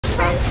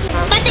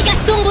Matigas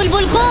tong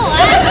bulbul ko,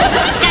 ha?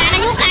 Kaya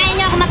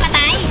niyo ako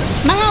mapatay?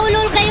 Mga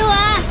ulol kayo,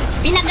 ha?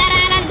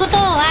 Pinag-aralan ko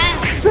to, ha?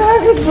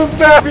 Bakit mo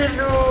ba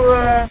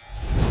binuha?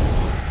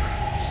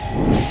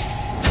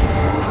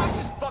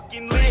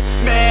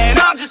 Man,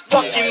 I'm just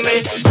fucking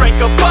lit. Drink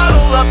a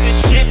bottle of this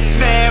shit,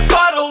 man,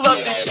 bottle of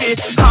this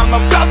shit. I'm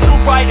about to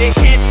write a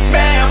hit,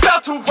 man,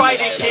 about to write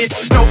a hit.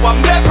 No,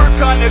 I'm never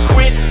gonna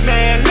quit,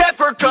 man,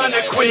 never gonna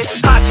quit.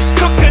 I just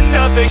took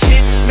another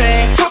hit,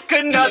 man, took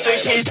another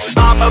hit.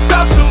 I'm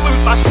about to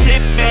lose my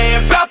shit,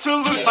 man, about to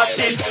lose my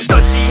shit.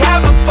 Does she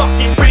have a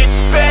fucking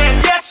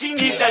wristband? Yeah, she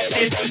needs that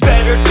shit.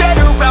 Better get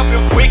her out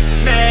real quick,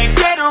 man,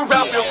 get her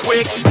out real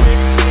quick.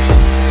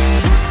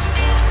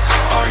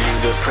 Are you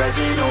the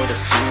present or the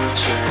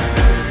future?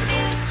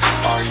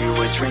 Are you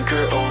a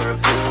drinker or a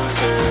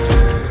boozer?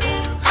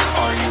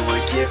 Are you a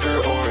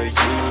giver or a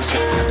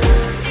user?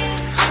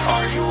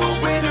 Are you a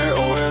winner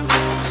or a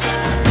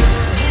loser?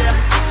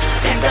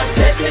 Yeah. And I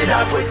said that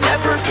I would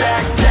never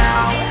back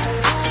down.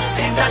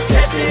 And I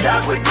said that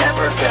I would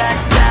never back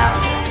down.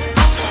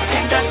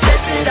 And I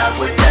said that I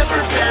would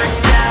never back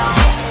down.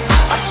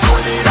 I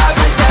swore that I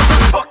would never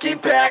fucking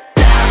back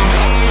down.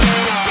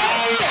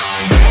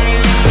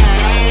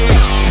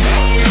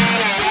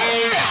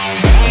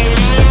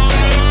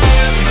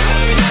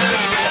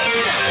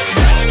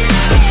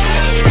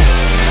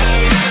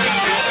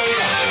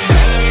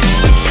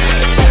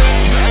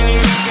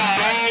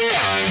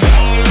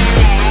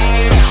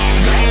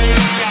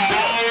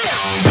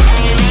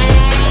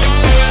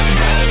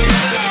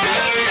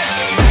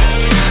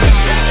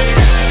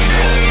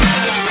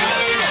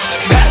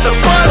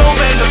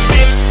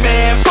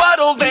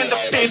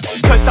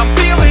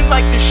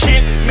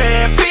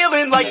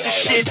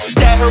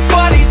 Yeah, her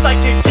body's like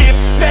a gift,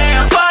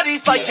 man,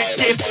 body's like a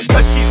gift.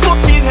 Cause she's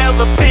looking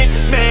hella fit,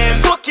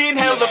 man, looking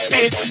hella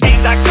fit.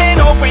 And I can't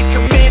always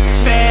commit,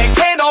 man,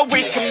 can't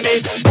always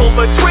commit. Pull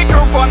the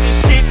trigger on this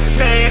shit,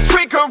 man,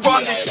 trigger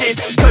on this shit.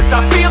 Cause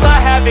I feel I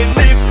haven't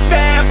lived,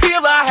 man,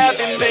 feel I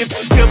haven't lived.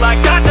 Till I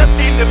got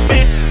nothing to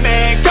miss,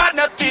 man, got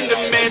nothing to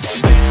miss.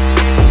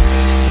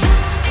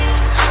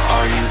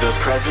 Are you the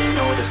present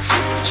or the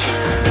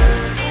future?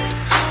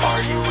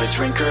 Are you a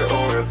drinker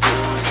or a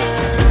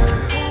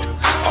boozer?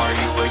 Are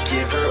you a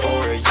giver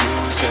or a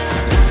user?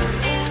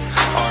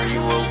 Are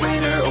you a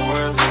winner or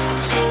a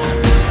loser?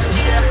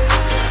 Yeah.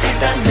 And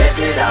I said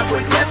that I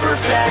would never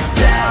back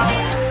down.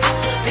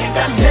 And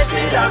I said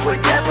that I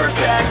would never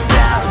back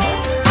down.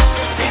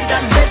 And I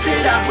said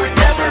that I would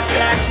never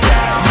back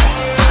down.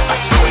 I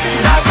swore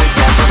that I would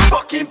never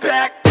fucking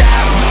back down.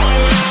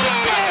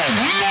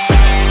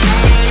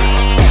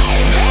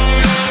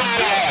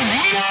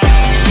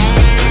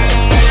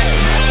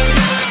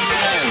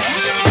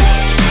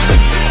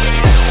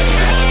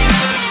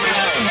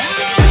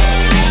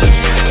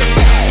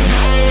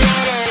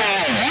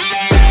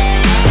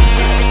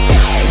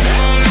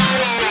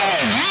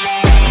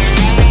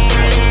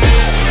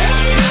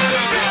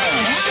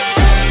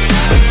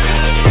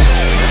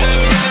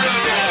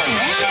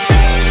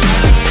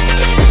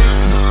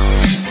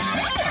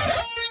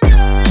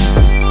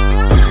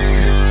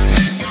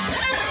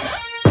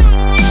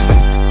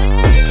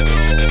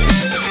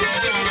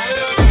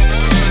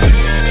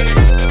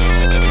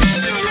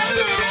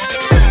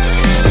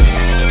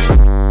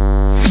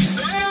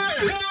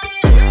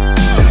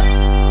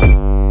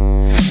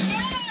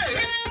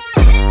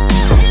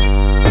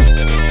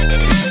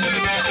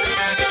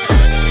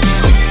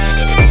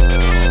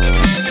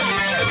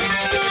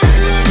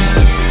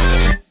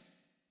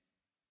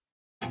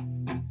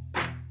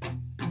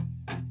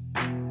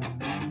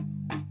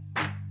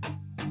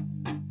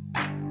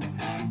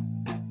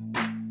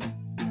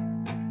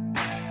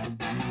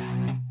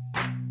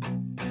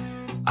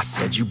 I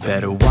said you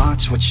better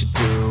watch what you're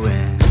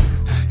doing,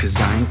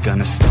 cause I ain't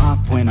gonna stop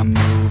when I'm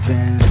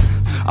moving.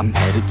 I'm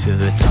headed to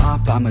the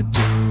top, I'ma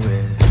do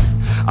it.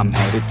 I'm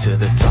headed to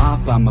the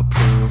top, I'ma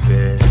prove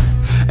it.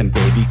 And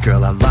baby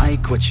girl, I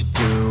like what you're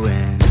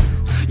doing.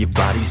 Your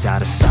body's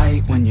out of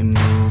sight when you're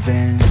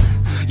moving.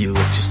 You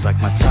look just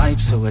like my type,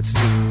 so let's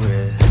do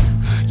it.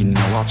 You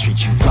know I'll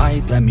treat you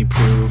right, let me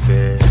prove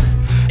it.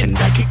 And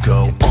I could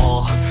go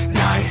all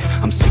night,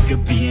 I'm sick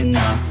of being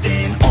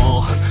nothing.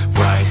 All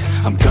right,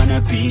 I'm gonna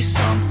be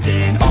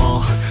something.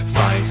 I'll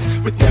fight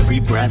with every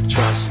breath,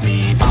 trust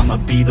me. I'ma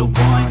be the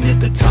one at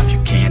the top, you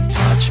can't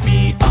touch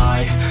me.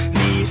 I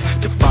need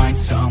to find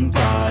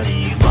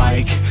somebody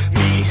like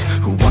me,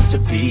 who wants to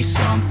be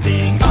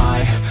something.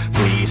 I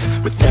bleed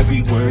with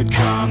every word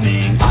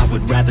coming. I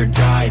would rather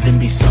die than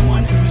be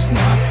someone who's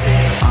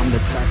nothing. I'm the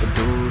type of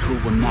dude who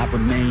will not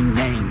remain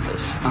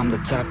nameless. I'm the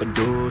type of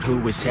dude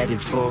who is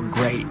headed for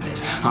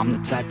greatness. I'm the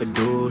type of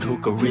dude who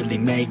could really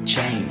make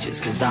changes,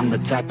 cause I'm the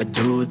type of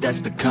dude that's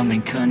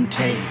becoming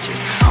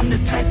contagious. I'm the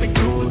type of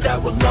dude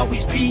that will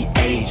always be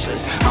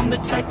ageless. I'm the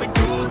type of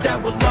dude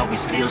that will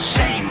always feel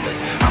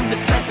shameless. I'm the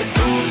type of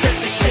dude that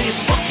they say is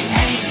fucking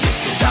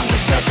heinous, cause I'm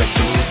the type of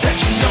dude that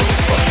you know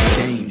is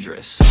fucking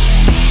dangerous.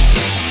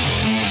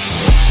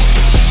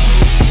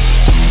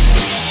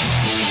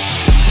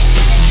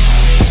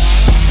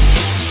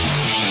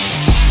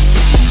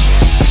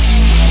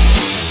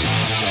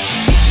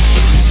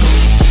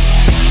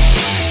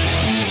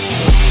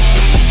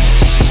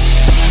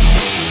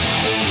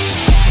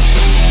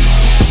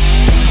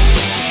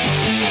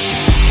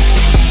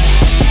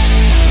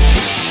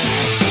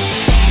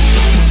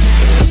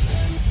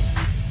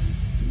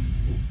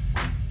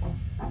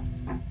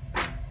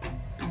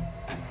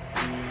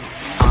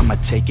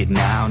 take it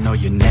now, no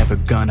you're never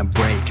gonna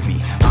break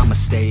me. I'ma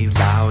stay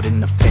loud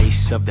in the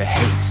face of the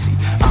hate, see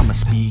I'ma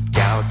speak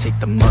out, take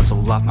the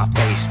muzzle off my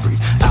face,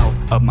 breathe out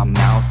of my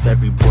mouth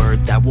every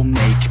word that will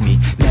make me.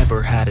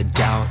 Never had a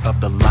doubt of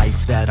the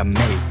life that I'm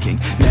making,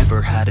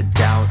 never had a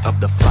doubt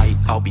of the fight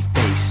I'll be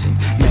facing,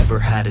 never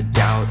had a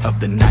doubt of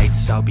the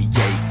nights I'll be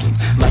aching.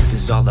 Life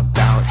is all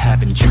about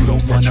having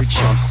dreams that you're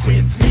chasing.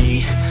 With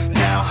me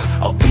now,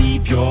 I'll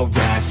leave your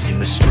ass in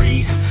the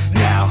street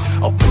now,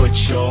 I'll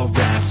put your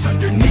ass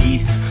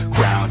underneath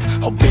ground,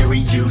 I'll bury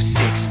you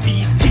 6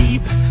 feet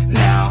deep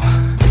now,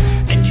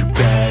 and you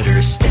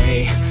better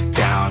stay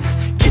down.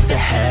 Get the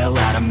hell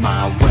out of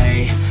my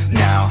way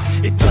now,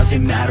 it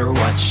doesn't matter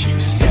what you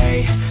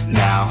say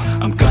now,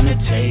 I'm gonna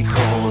take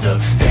hold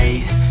of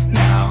fate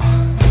now.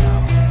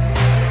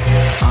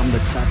 I'm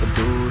the type of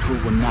dude who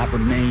will not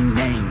remain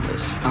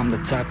nameless. I'm the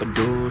type of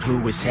dude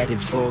who is headed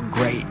for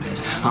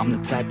greatness. I'm the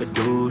type of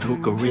dude who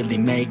could really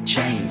make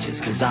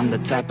changes, cause I'm the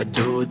type of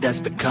dude that's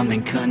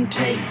becoming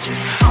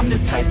contagious. I'm the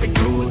type of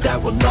dude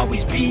that will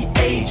always be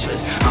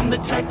ageless. I'm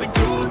the type of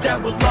dude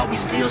that will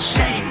always feel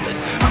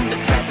shameless. I'm the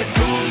type of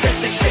dude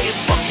that they say is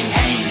fucking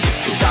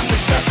heinous, cause I'm the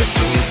type of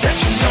dude that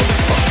you know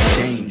is fucking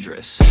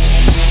dangerous.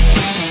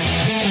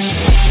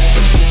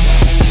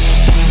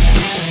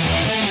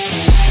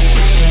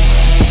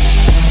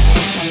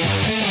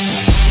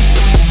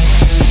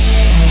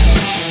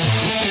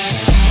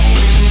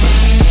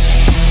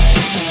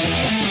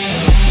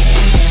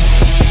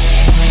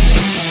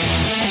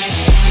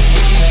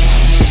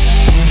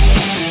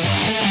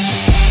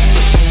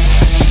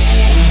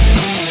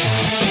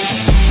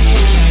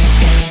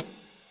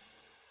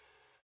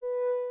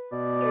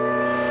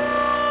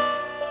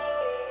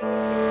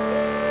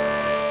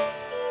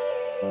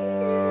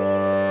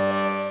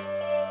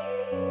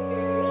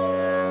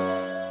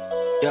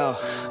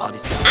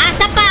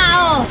 Asa pa,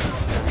 oh!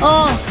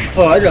 Oh!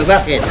 Oh, ano?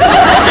 Bakit?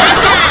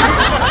 Asa!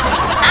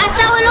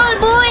 Asa ulol,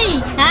 boy!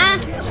 Ha?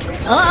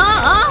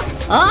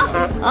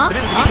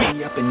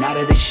 Me up and out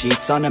of the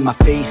sheets, onto my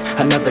feet.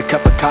 Another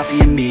cup of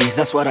coffee and me,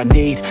 that's what I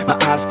need. My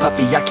eyes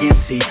puffy, I can't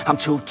see. I'm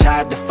too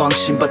tired to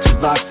function, but too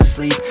lost to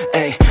sleep.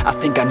 Ay, I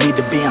think I need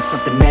to be on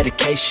something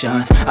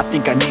medication. I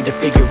think I need to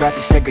figure out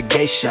the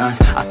segregation.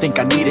 I think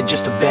I needed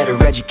just a better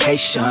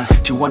education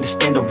to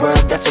understand a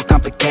world that's so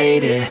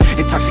complicated.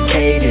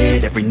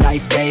 Intoxicated, every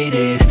night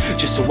faded,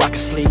 just so I can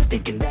sleep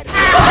thinking that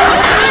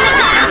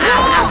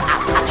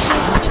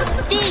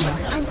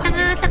Ang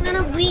tanga-tanga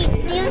ng buwis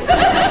na yun.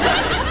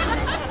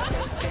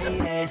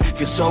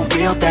 Feels so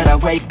real that I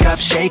wake up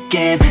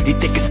shaking. Need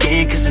thicker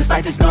skin cause this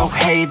life is no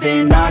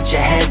haven. Nod your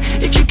head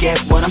if you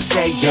get what I'm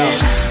saying.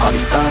 All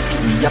these thoughts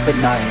keep me up at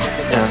night,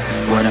 yeah.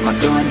 What am I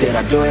doing, did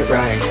I do it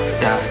right,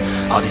 yeah.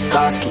 All these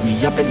thoughts keep me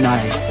up at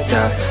night,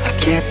 yeah. I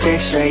can't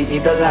think straight,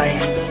 need the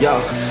light, yo.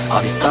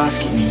 All these thoughts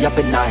keep me up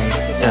at night,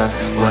 yeah.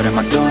 What am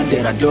I doing,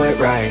 did I do it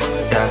right,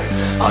 yeah.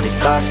 All these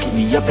thoughts keep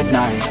me up at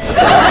night.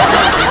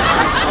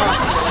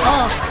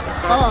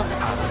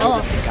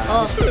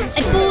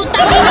 Ay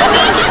putang ina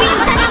mo,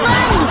 dipinsa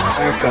naman!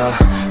 America,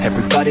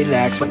 everybody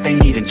lacks what they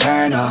need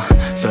internal,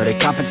 so they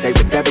compensate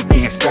with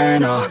everything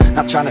external.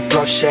 Not trying to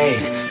throw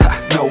shade,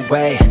 no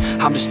way.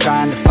 I'm just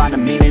trying to find the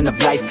meaning of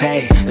life,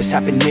 hey. There's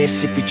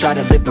happiness if you try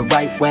to live the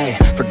right way.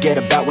 Forget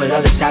about what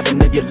others have and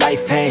live your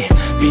life, hey.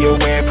 Be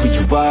aware of who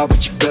you are, what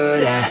you're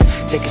good at.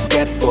 Take a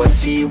step forward,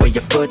 see where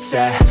your foot's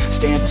at.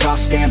 Stand tall,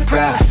 stand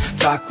proud,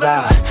 talk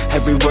loud.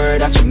 Every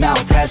word out your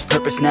mouth has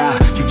purpose now.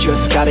 You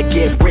just gotta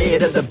get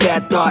rid of the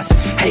bad thoughts.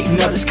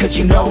 Hating others cause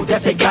you know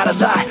that they got a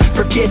lot.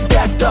 Forget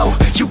that though,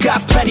 you got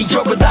plenty,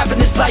 you're alive in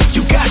this life.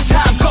 You got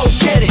time, go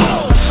get it.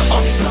 All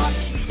these thoughts.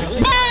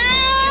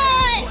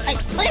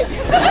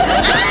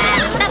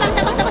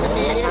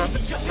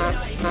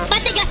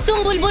 Matigas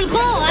tong bulbul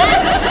ko, ha?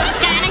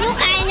 Kaya niyo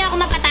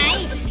ako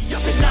mapatay?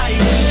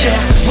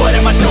 Yeah, what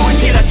am I doing?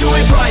 Did I do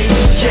it right?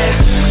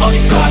 Yeah, all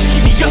these thoughts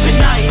keep me up at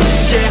night.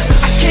 Yeah,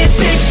 I can't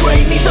think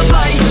straight, need the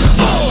light.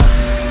 Oh.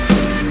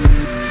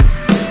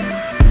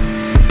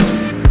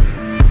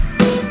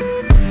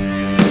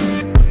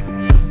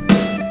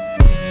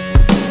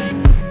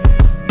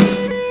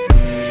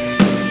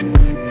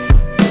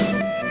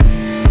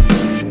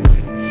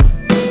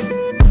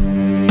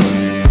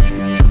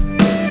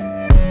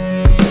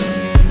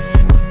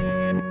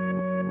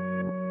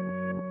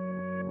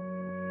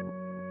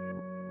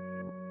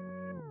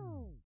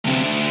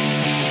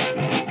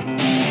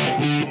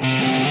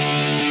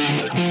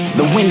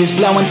 The wind is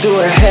blowing through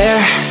her hair.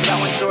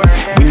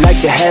 We like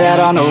to head out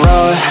on the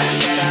road,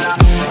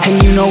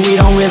 and you know we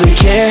don't really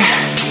care,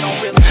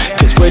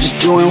 cause we're just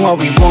doing what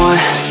we want.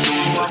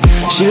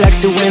 She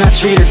likes it when I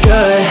treat her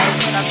good.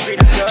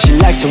 She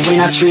likes it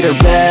when I treat her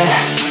bad.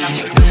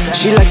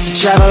 She likes to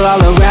travel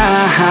all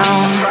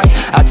around.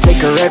 I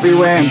take her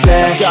everywhere and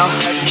back.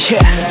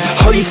 Yeah,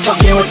 oh you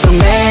fucking with the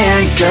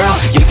man, girl.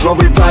 You throw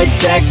it right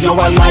back, no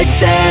I like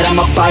that.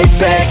 I'ma bite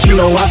back, you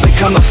know I've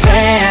become a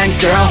fan,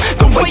 girl.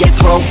 The way you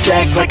throw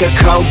back like a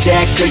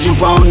Kodak, girl you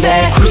own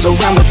that. Cruise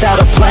around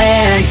without a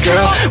plan,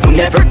 girl. We'll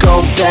never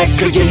go back,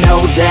 girl you know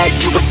that.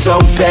 You were so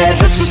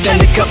bad, let's just spend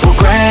a couple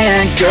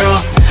grand,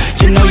 girl.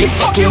 You know you're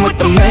fucking with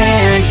the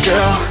man,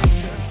 girl.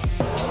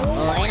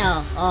 Oh, ayun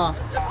oh.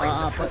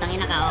 Putang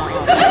ina ka,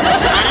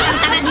 Parang kang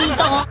tanga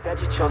dito, That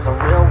you chose a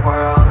real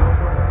world.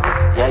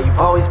 Yeah, you've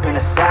always been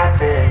a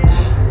savage.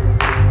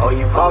 Oh,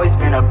 you've always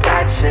been a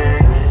bad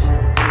chick.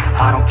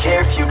 I don't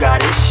care if you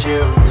got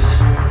issues.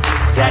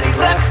 Daddy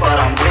left, but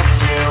I'm with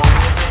you.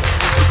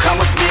 So come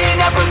with me and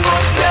never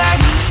look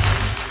back.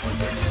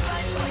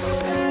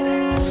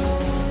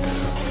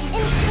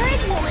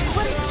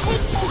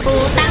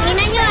 Putang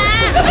ina nyo,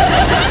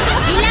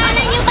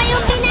 Kilala nyo ba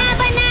yung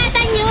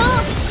binabanatan nyo?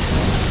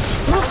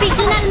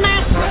 Prupesyunal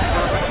Marksman.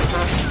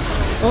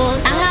 Oh,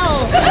 tanga,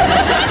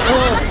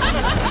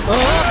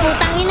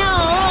 putang ina,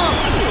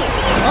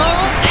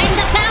 I'm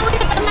the power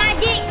of the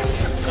magic.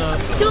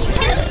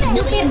 Super,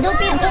 duper,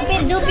 dum.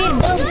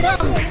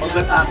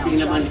 Over-acting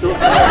naman to.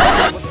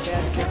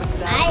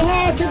 I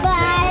have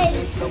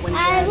survived.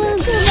 I will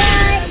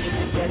survive.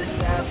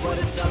 What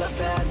it's all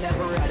about,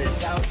 never had a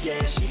doubt.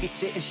 Yeah, she be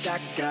sitting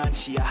shotgun,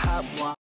 she a hot one.